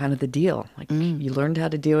kind of the deal. Like, you learned how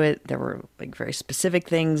to do it. There were like very specific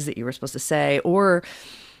things that you were supposed to say. Or,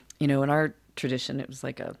 in our tradition, it was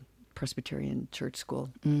like a Presbyterian church school.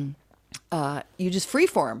 You just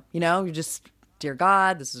freeform, you just, dear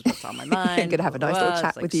God, this is what's on my mind. I'm going to have a nice little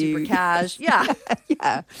chat with you. Super cash. Yeah.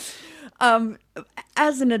 Yeah.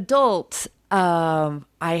 As an adult, I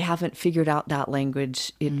haven't figured out that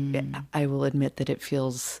language. I will admit that it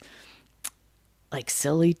feels like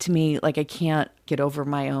silly to me. Like, I can't get over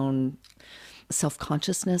my own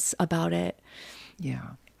self-consciousness about it. Yeah.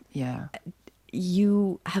 Yeah.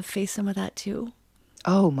 You have faced some of that too?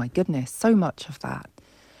 Oh my goodness, so much of that.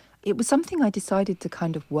 It was something I decided to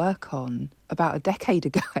kind of work on about a decade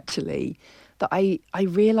ago, actually, that I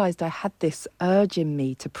realised I had this urge in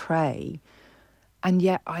me to pray, and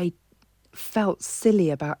yet I felt silly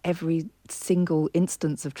about every single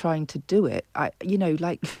instance of trying to do it.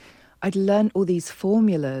 I'd learned all these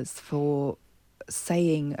formulas for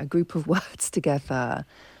saying a group of words together,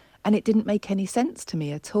 and it didn't make any sense to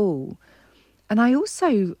me at all. And I was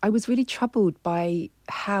really troubled by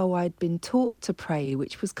how I'd been taught to pray,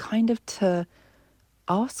 which was kind of to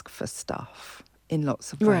ask for stuff in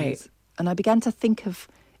lots of ways. Right. And I began to think of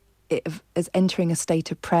it as entering a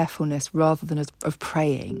state of prayerfulness rather than of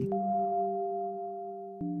praying.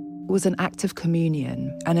 It was an act of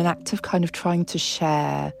communion and an act of kind of trying to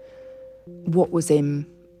share what was in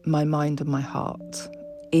my mind and my heart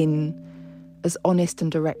in as honest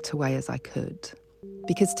and direct a way as I could.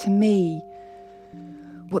 Because to me,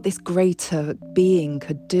 what this greater being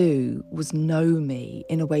could do was know me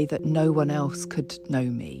in a way that no one else could know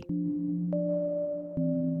me.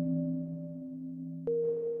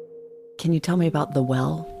 Can you tell me about the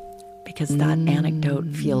well? Because that anecdote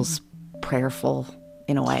feels prayerful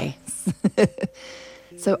in a way.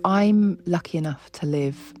 So I'm lucky enough to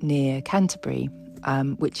live near Canterbury,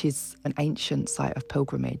 which is an ancient site of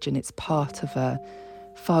pilgrimage, and it's part of a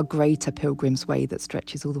far greater pilgrim's way that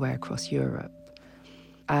stretches all the way across Europe.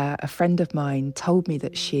 A friend of mine told me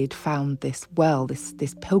that she'd found this well,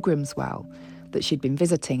 this pilgrim's well, that she'd been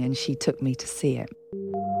visiting, and she took me to see it.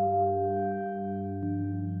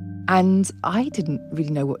 And I didn't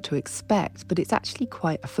really know what to expect, but it's actually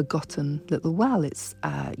quite a forgotten little well. It's,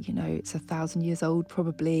 it's 1,000 years old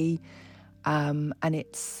probably, and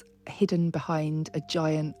it's hidden behind a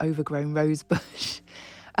giant overgrown rose bush.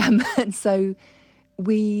 And so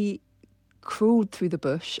we crawled through the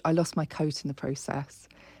bush. I lost my coat in the process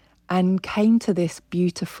and came to this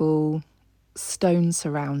beautiful stone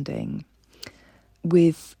surrounding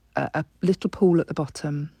with a little pool at the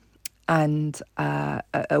bottom, and a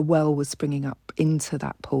well was springing up into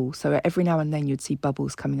that pool. So every now and then you'd see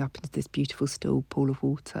bubbles coming up into this beautiful still pool of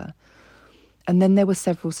water. And then there were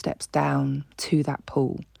several steps down to that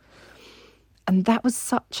pool. And that was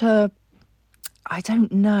such a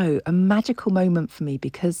magical moment for me,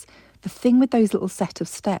 because the thing with those little set of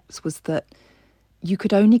steps was that you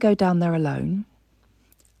could only go down there alone.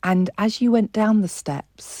 And as you went down the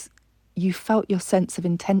steps, you felt your sense of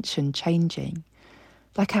intention changing.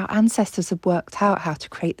 Like our ancestors had worked out how to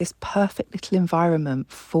create this perfect little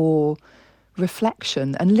environment for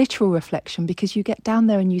reflection, and literal reflection, because you get down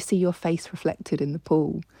there and you see your face reflected in the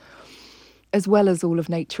pool, as well as all of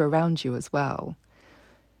nature around you as well.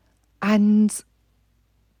 And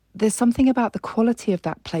there's something about the quality of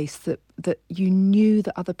that place that you knew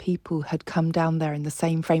that other people had come down there in the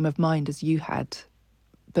same frame of mind as you had,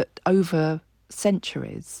 but over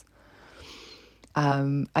centuries.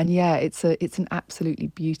 It's an absolutely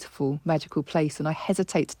beautiful, magical place, and I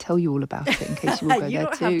hesitate to tell you all about it in case you will go You there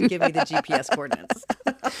don't too. have to give me the GPS coordinates.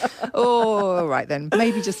 Oh, all right then,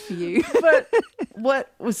 maybe just for you. But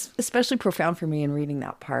what was especially profound for me in reading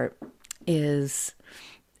that part is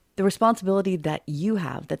the responsibility that you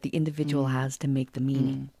have, that the individual has to make the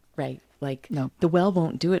meaning, right? Like, the well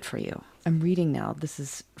won't do it for you. I'm reading now. This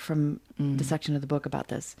is from the section of the book about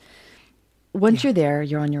this. Once you're there,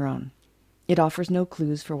 you're on your own. It offers no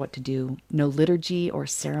clues for what to do, no liturgy or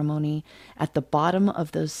ceremony. At the bottom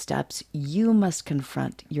of those steps, you must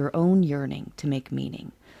confront your own yearning to make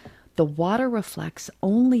meaning. The water reflects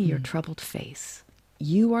only your troubled face.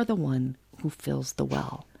 You are the one who fills the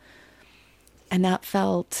well. And that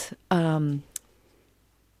felt like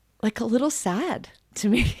a little sad to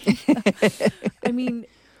me. I mean,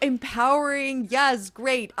 empowering, yes,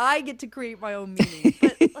 great. I get to create my own meaning.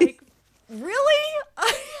 But like, really?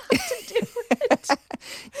 I have to do it?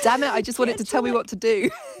 Damn it, I just wanted to tell me what to do.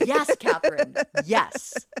 Yes, Catherine.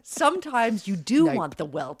 Yes. Sometimes you do want the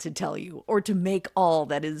well to tell you, or to make all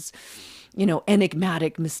that is,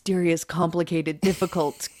 enigmatic, mysterious, complicated,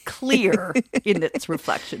 difficult, clear in its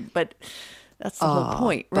reflection. But that's the whole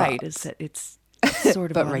point, right? Is that it's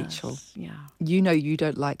sort of. But Rachel, you know you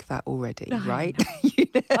don't like that already, right?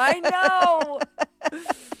 I know.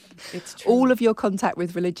 It's true. All of your contact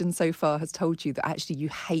with religion so far has told you that actually you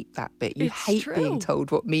hate that bit. You hate being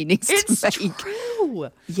told what meanings to make. It's true.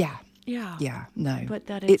 Yeah. Yeah. Yeah. No. But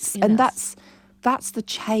that it's in and us. that's the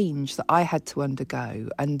change that I had to undergo,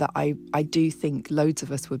 and that I do think loads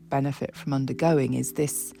of us would benefit from undergoing, is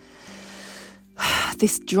this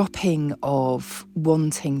dropping of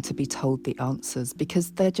wanting to be told the answers,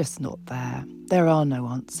 because they're just not there. There are no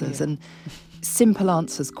answers, and simple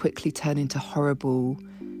answers quickly turn into horrible,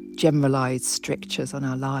 generalized strictures on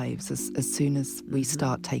our lives as soon as we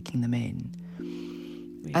start taking them in.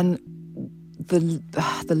 And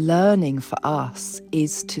the learning for us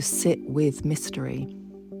is to sit with mystery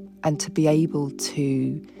and to be able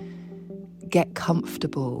to get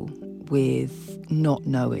comfortable with not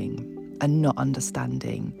knowing and not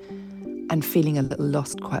understanding and feeling a little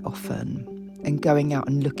lost quite often, and going out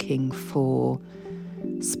and looking for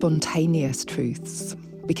spontaneous truths,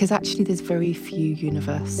 because actually there's very few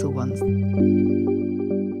universal ones.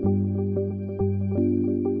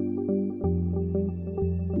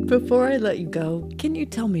 Before I let you go, can you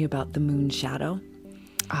tell me about the moon shadow?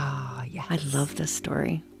 Ah, yes. I love this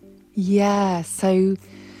story. Yeah, so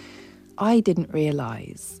I didn't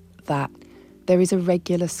realise that there is a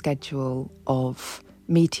regular schedule of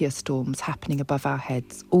meteor storms happening above our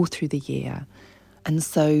heads all through the year. And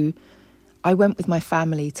so I went with my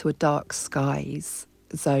family to a dark skies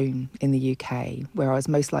zone in the UK where I was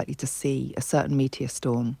most likely to see a certain meteor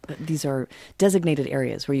storm. These are designated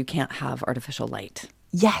areas where you can't have artificial light.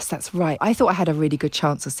 Yes, that's right. I thought I had a really good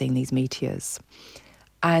chance of seeing these meteors.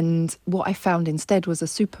 And what I found instead was a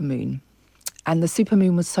supermoon. And the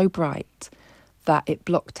supermoon was so bright that it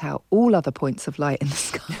blocked out all other points of light in the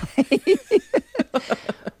sky.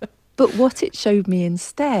 But what it showed me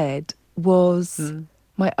instead was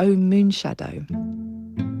my own moon shadow.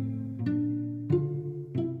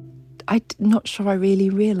 I'm not sure I really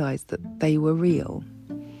realised that they were real.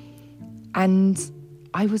 And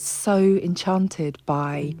I was so enchanted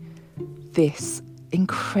by this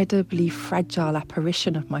incredibly fragile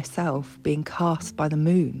apparition of myself being cast by the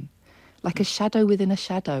moon, like a shadow within a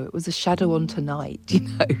shadow. It was a shadow onto night, you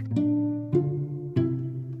know.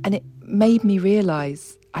 And it made me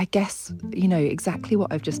realise, I guess, you know, exactly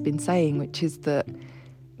what I've just been saying, which is that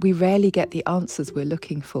we rarely get the answers we're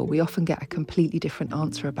looking for. We often get a completely different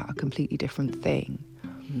answer about a completely different thing.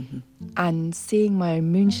 Mm-hmm. And seeing my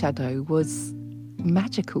own moon shadow was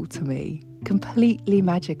magical to me, completely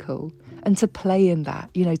magical. And to play in that,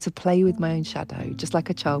 you know, to play with my own shadow, just like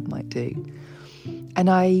a child might do. And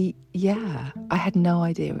I had no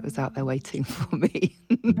idea it was out there waiting for me.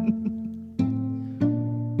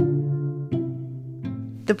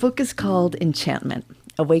 The book is called Enchantment,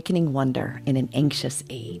 Awakening Wonder in an Anxious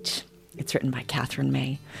Age. It's written by Catherine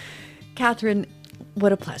May. Catherine,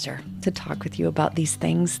 what a pleasure to talk with you about these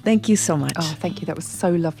things. Thank you so much. Oh, thank you. That was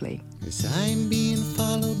so lovely. 'Cause I'm being